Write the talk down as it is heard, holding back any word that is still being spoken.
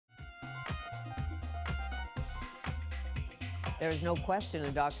There is no question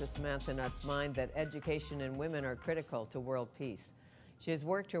in Dr. Samantha Nutt's mind that education and women are critical to world peace. She has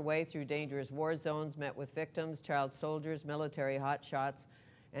worked her way through dangerous war zones, met with victims, child soldiers, military hotshots,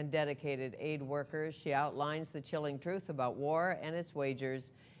 and dedicated aid workers. She outlines the chilling truth about war and its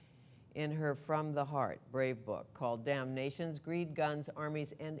wagers in her From the Heart brave book called Damn Nations, Greed, Guns,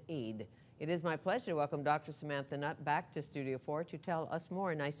 Armies, and Aid. It is my pleasure to welcome Dr. Samantha Nutt back to Studio 4 to tell us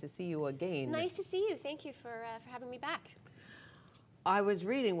more. Nice to see you again. Nice to see you. Thank you for having me back. I was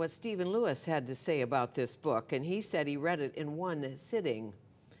reading what Stephen Lewis had to say about this book, and he said he read it in one sitting.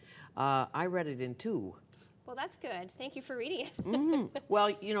 I read it in two. Well, that's good. Thank you for reading it. Well,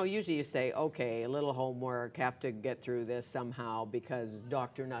 you know, usually you say, okay, a little homework, have to get through this somehow because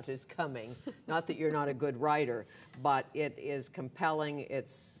Dr. Nutt is coming. Not that you're not a good writer, but it is compelling,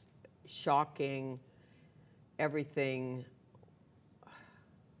 it's shocking, everything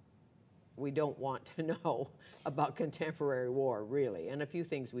we don't want to know about contemporary war, really, and a few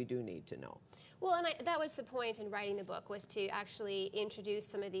things we do need to know. Well, and that was the point in writing the book, was to actually introduce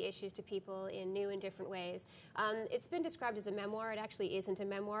some of the issues to people in new and different ways. It's been described as a memoir. It actually isn't a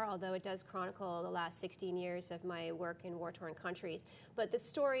memoir, although it does chronicle the last 16 years of my work in war-torn countries. But the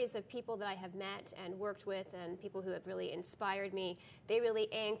stories of people that I have met and worked with and people who have really inspired me, they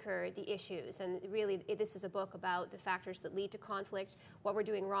really anchor the issues. And really, this is a book about the factors that lead to conflict, what we're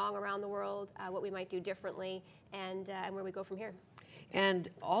doing wrong around the world, what we might do differently, and where we go from here. And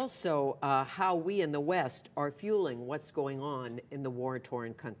also how we in the West are fueling what's going on in the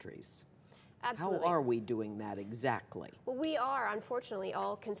war-torn countries. Absolutely. How are we doing that exactly? Well, we are, unfortunately,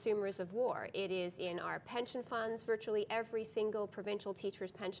 all consumers of war. It is in our pension funds, virtually every single provincial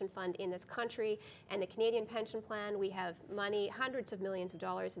teacher's pension fund in this country, and the Canadian pension plan. We have money, hundreds of millions of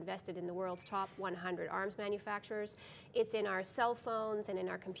dollars invested in the world's top 100 arms manufacturers. It's in our cell phones and in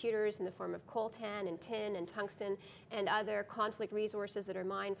our computers in the form of coltan and tin and tungsten and other conflict resources that are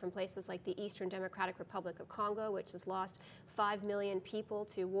mined from places like the Eastern Democratic Republic of Congo, which has lost 5 million people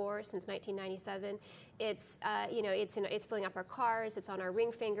to war since 1997. It's it's filling up our cars. It's on our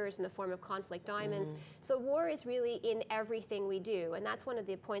ring fingers in the form of conflict diamonds. So war is really in everything we do, and that's one of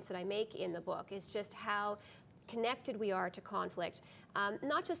the points that I make in the book, is just how connected we are to conflict,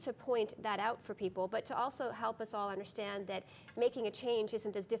 not just to point that out for people, but to also help us all understand that making a change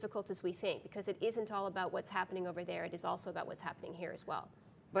isn't as difficult as we think, because it isn't all about what's happening over there. It is also about what's happening here as well.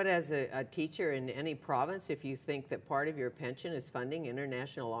 But as a teacher in any province, if you think that part of your pension is funding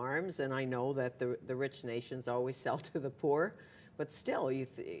international arms, and I know that the rich nations always sell to the poor, but still,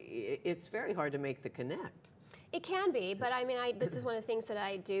 it's very hard to make the connect. It can be, but I mean, this is one of the things that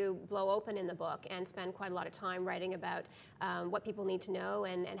I do blow open in the book and spend quite a lot of time writing about what people need to know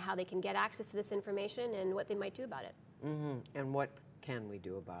and how they can get access to this information and what they might do about it. And what can we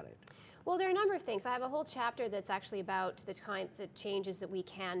do about it? Well, there are a number of things. I have a whole chapter that's actually about the kinds of changes that we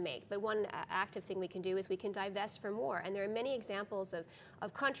can make. But one active thing we can do is we can divest from war. And there are many examples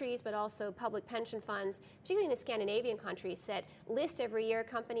of countries, but also public pension funds, particularly in the Scandinavian countries, that list every year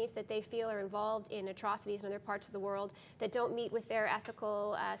companies that they feel are involved in atrocities in other parts of the world that don't meet with their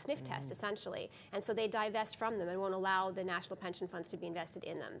ethical sniff test, essentially. And so they divest from them and won't allow the national pension funds to be invested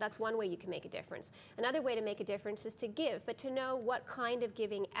in them. That's one way you can make a difference. Another way to make a difference is to give, but to know what kind of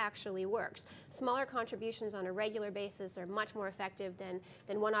giving actually works. Smaller contributions on a regular basis are much more effective than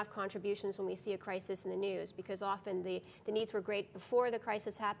one-off contributions when we see a crisis in the news, because often the needs were great before the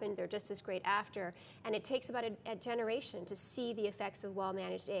crisis happened, they're just as great after, and it takes about a generation to see the effects of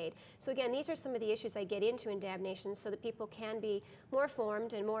well-managed aid. So again, these are some of the issues I get into in Damn Nations so that people can be more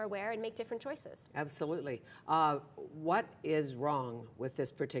informed and more aware and make different choices. Absolutely. What is wrong with this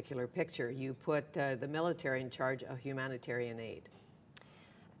particular picture? You put the military in charge of humanitarian aid.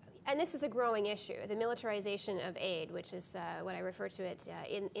 And this is a growing issue. The militarization of aid, which is what I refer to it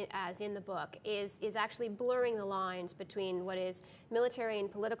as in the book, is actually blurring the lines between what is military and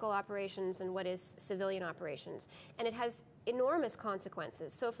political operations and what is civilian operations. And it has enormous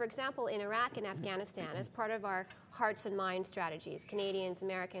consequences. So, for example, in Iraq and Afghanistan, as part of our hearts and minds strategies, Canadians,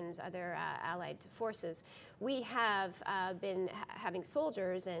 Americans, other allied forces, we have been having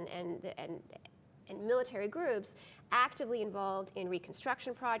soldiers and military groups actively involved in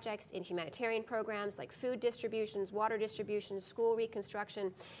reconstruction projects, in humanitarian programs like food distributions, water distributions, school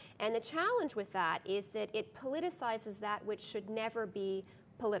reconstruction. And the challenge with that is that it politicizes that which should never be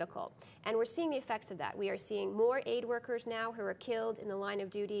political. And we're seeing the effects of that. We are seeing more aid workers now who are killed in the line of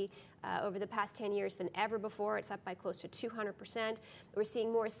duty over the past 10 years than ever before. It's up by close to 200%. We're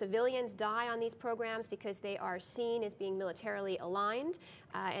seeing more civilians die on these programs because they are seen as being militarily aligned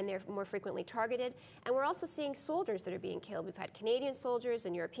and they're more frequently targeted. And we're also seeing soldiers that are being killed. We've had Canadian soldiers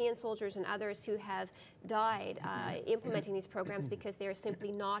and European soldiers and others who have died implementing these programs because they are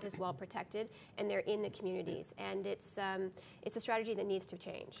simply not as well protected and they're in the communities. And it's a strategy that needs to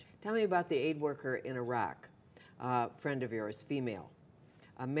change. Tell me about the aid worker in Iraq, friend of yours, female,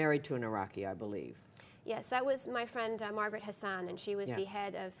 married to an Iraqi, I believe. Yes, that was my friend Margaret Hassan, and she was the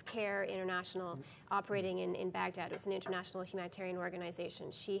head of CARE International operating in Baghdad. It was an international humanitarian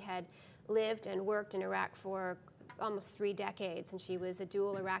organization. She had lived and worked in Iraq for almost 3 decades, and she was a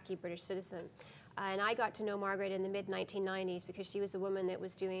dual Iraqi-British citizen. And I got to know Margaret in the mid-1990s because she was a woman that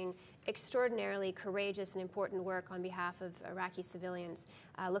was doing extraordinarily courageous and important work on behalf of Iraqi civilians,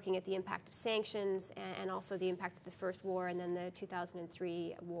 looking at the impact of sanctions and also the impact of the first war and then the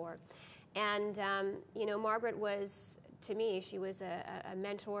 2003 war. And, you know, Margaret was, to me, she was a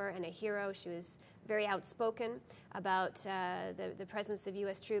mentor and a hero. She was very outspoken about the presence of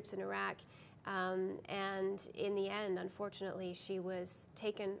U.S. troops in Iraq. And in the end, unfortunately, she was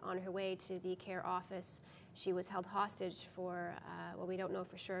taken on her way to the CARE office. She was held hostage for, well, we don't know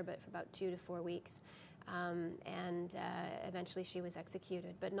for sure, but for about 2 to 4 weeks. And eventually she was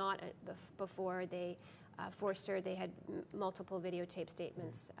executed, but not before they forced her. They had multiple videotape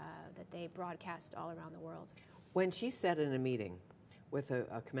statements that they broadcast all around the world. When she sat in a meeting with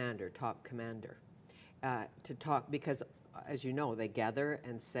a commander, top commander, to talk, because as you know, they gather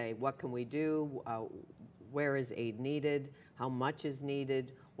and say, what can we do? Where is aid needed? How much is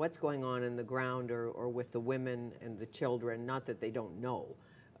needed? What's going on in the ground or with the women and the children? Not that they don't know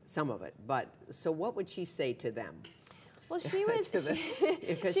some of it, but so what would she say to them? Well, she was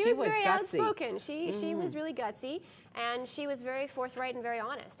she was very outspoken. She was really gutsy, and she was very forthright and very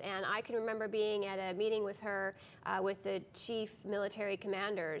honest. And I can remember being at a meeting with her, with the chief military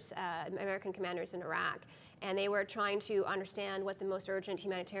commanders, American commanders in Iraq, and they were trying to understand what the most urgent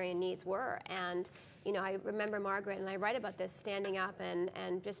humanitarian needs were. And you know, I remember Margaret, and I write about this, standing up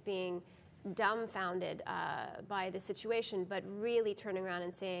and just being dumbfounded by the situation, but really turning around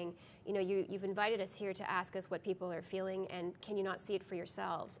and saying, you know, you've invited us here to ask us what people are feeling, and can you not see it for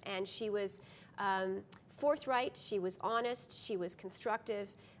yourselves? And she was forthright, she was honest, she was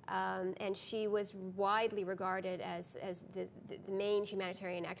constructive, and she was widely regarded as the main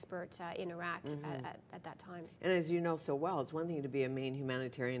humanitarian expert in Iraq at that time. And as you know so well, it's one thing to be a main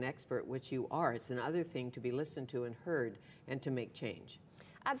humanitarian expert, which you are. It's another thing to be listened to and heard and to make change.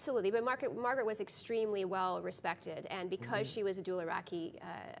 Absolutely, but Margaret was extremely well respected, and because she was a dual Iraqi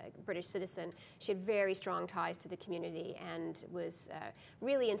British citizen, she had very strong ties to the community and was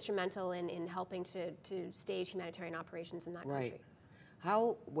really instrumental in helping to stage humanitarian operations in that country.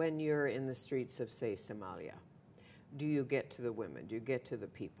 How, when you're in the streets of, say, Somalia, do you get to the women? Do you get to the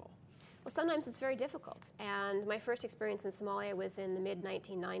people? Well, sometimes it's very difficult, and my first experience in Somalia was in the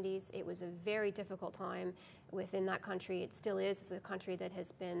mid-1990s. It was a very difficult time within that country. It still is. It's a country that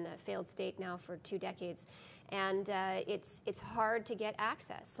has been a failed state now for 2 decades, and it's hard to get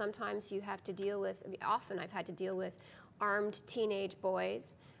access. Sometimes you have to deal with, I mean, often I've had to deal with armed teenage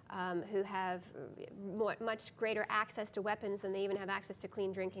boys who have much greater access to weapons than they even have access to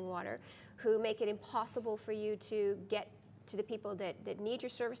clean drinking water, who make it impossible for you to get to the people that need your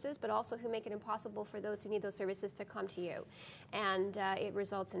services, but also who make it impossible for those who need those services to come to you. And it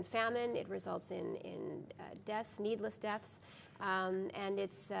results in famine, it results in deaths, needless deaths, and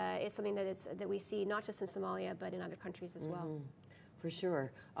it's something that we see not just in Somalia, but in other countries as well. For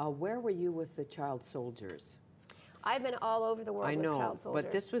sure. Where were you with the child soldiers? I've been all over the world with child soldiers.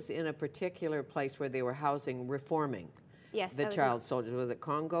 But this was in a particular place where they were housing, reforming the child soldiers. Was it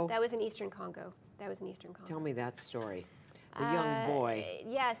Congo? That was in Eastern Congo. That was in Eastern Congo. Tell me that story. The young boy.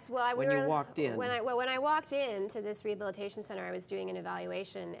 Yes, well, when you walked in. When I walked into this rehabilitation center, I was doing an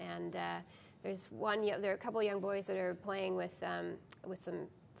evaluation, and there are a couple of young boys that are playing with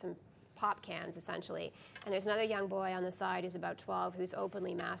some pop cans, essentially, and there's another young boy on the side who's about 12 who's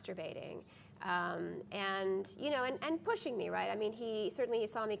openly masturbating, and you know, and pushing me, right? I mean, he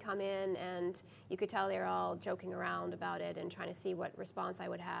saw me come in, and you could tell they were all joking around about it and trying to see what response I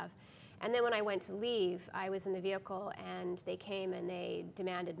would have. And then when I went to leave, I was in the vehicle, and they came and they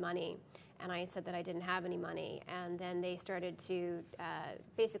demanded money. And I said that I didn't have any money. And then they started to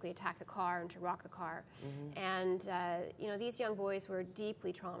basically attack the car and to rock the car. And you know, these young boys were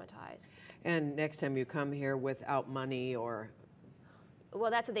deeply traumatized. And next time you come here without money or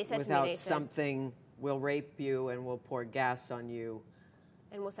well, that's what they said to me. Without something, we'll rape you and we'll pour gas on you.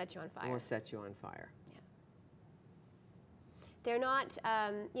 and we'll set you on fire. We'll set you on fire. They're not,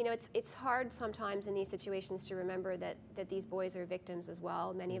 you know, it's hard sometimes in these situations to remember that these boys are victims as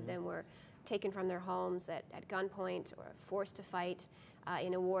well. Many of them were taken from their homes at gunpoint or forced to fight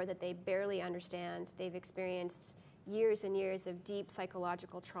in a war that they barely understand. They've experienced years and years of deep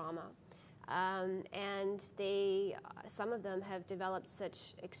psychological trauma. And some of them have developed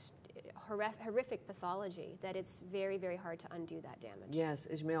such horrific pathology that it's very, very hard to undo that damage. Yes,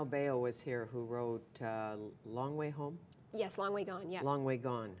 Ismail Bayo was here, who wrote Long Way Home? Yes, Long Way Gone, yeah. Long Way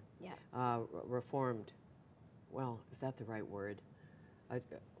Gone. Yeah. Reformed, well, is that the right word?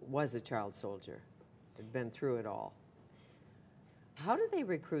 Was a child soldier, had been through it all. How do they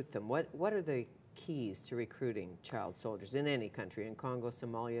recruit them? What are the keys to recruiting child soldiers in any country, in Congo,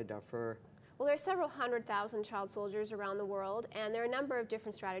 Somalia, Darfur? Well, there are several 100,000 child soldiers around the world, and there are a number of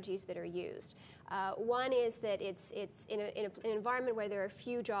different strategies that are used. One is that it's in an environment where there are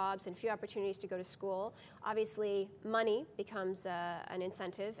few jobs and few opportunities to go to school. Obviously, money becomes an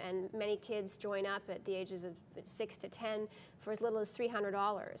incentive, and many kids join up at the ages of 6 to 10 for as little as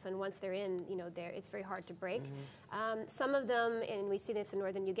 $300, and once they're in, you know, it's very hard to break. Some of them, and we see this in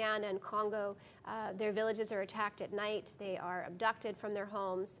northern Uganda and Congo, their villages are attacked at night. They are abducted from their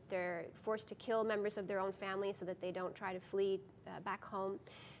homes. They're forced to kill members of their own family so that they don't try to flee back home.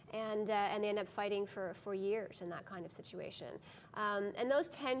 And they end up fighting for years in that kind of situation. And those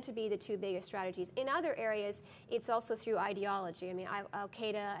tend to be the two biggest strategies. In other areas, it's also through ideology. I mean,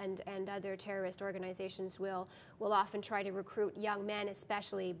 Al-Qaeda and other terrorist organizations will often try to recruit young men,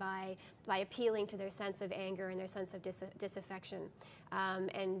 especially by appealing to their sense of anger and their sense of disaffection,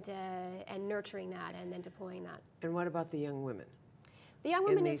 and nurturing that and then deploying that. And what about the young women? The young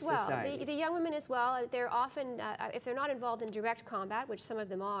women as well. The young women as well, they're often, if they're not involved in direct combat, which some of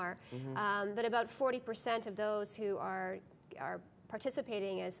them are, but about 40% of those who are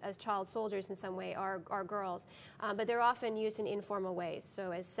participating as child soldiers in some way are girls. But they're often used in informal ways.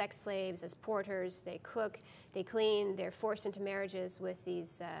 So as sex slaves, as porters, they cook, they clean, they're forced into marriages with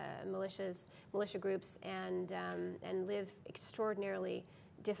these militia groups and live extraordinarily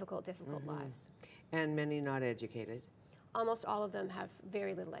difficult lives. And many not educated. Almost all of them have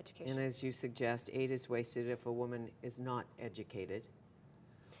very little education. And as you suggest, aid is wasted if a woman is not educated.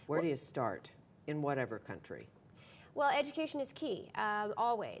 Where do you start in whatever country? Well, education is key,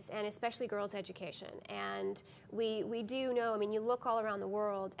 always, and especially girls' education. And we do know, I mean, you look all around the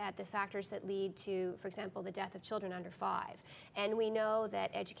world at the factors that lead to, for example, the death of children under 5. And we know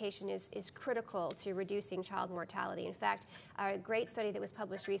that education is critical to reducing child mortality. In fact, a great study that was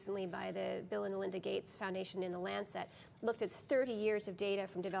published recently by the Bill and Melinda Gates Foundation in The Lancet looked at 30 years of data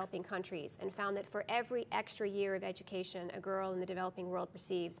from developing countries and found that for every extra year of education a girl in the developing world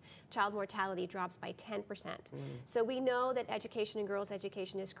receives, child mortality drops by 10%. So we know that education and girls'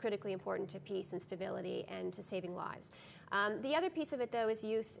 education is critically important to peace and stability and to saving lives. The other piece of it, though, is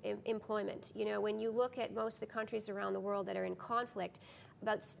youth employment. You know, when you look at most of the countries around the world that are in conflict,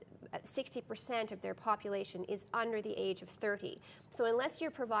 about 60% of their population is under the age of 30. So unless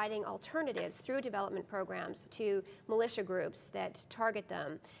you're providing alternatives through development programs to militia groups that target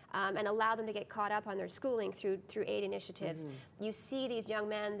them and allow them to get caught up on their schooling through aid initiatives, you see these young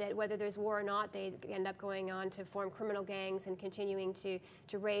men that whether there's war or not, they end up going on to form criminal gangs and continuing to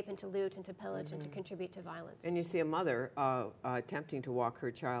rape and to loot and to pillage and to contribute to violence. And you see a mother attempting to walk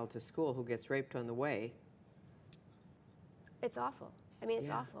her child to school who gets raped on the way. It's awful. I mean,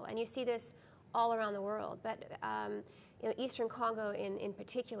 it's awful. And you see this all around the world. But you know, Eastern Congo in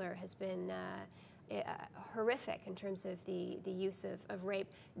particular has been horrific in terms of the use of rape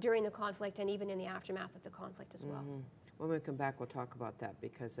during the conflict and even in the aftermath of the conflict as well. When we come back, we'll talk about that,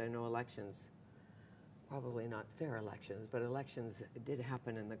 because I know elections, probably not fair elections, but elections did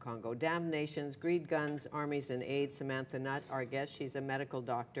happen in the Congo. Damned nations, greed, guns, armies, and aid. Samantha Nutt, our guest. She's a medical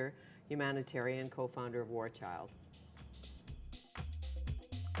doctor, humanitarian, co-founder of War Child.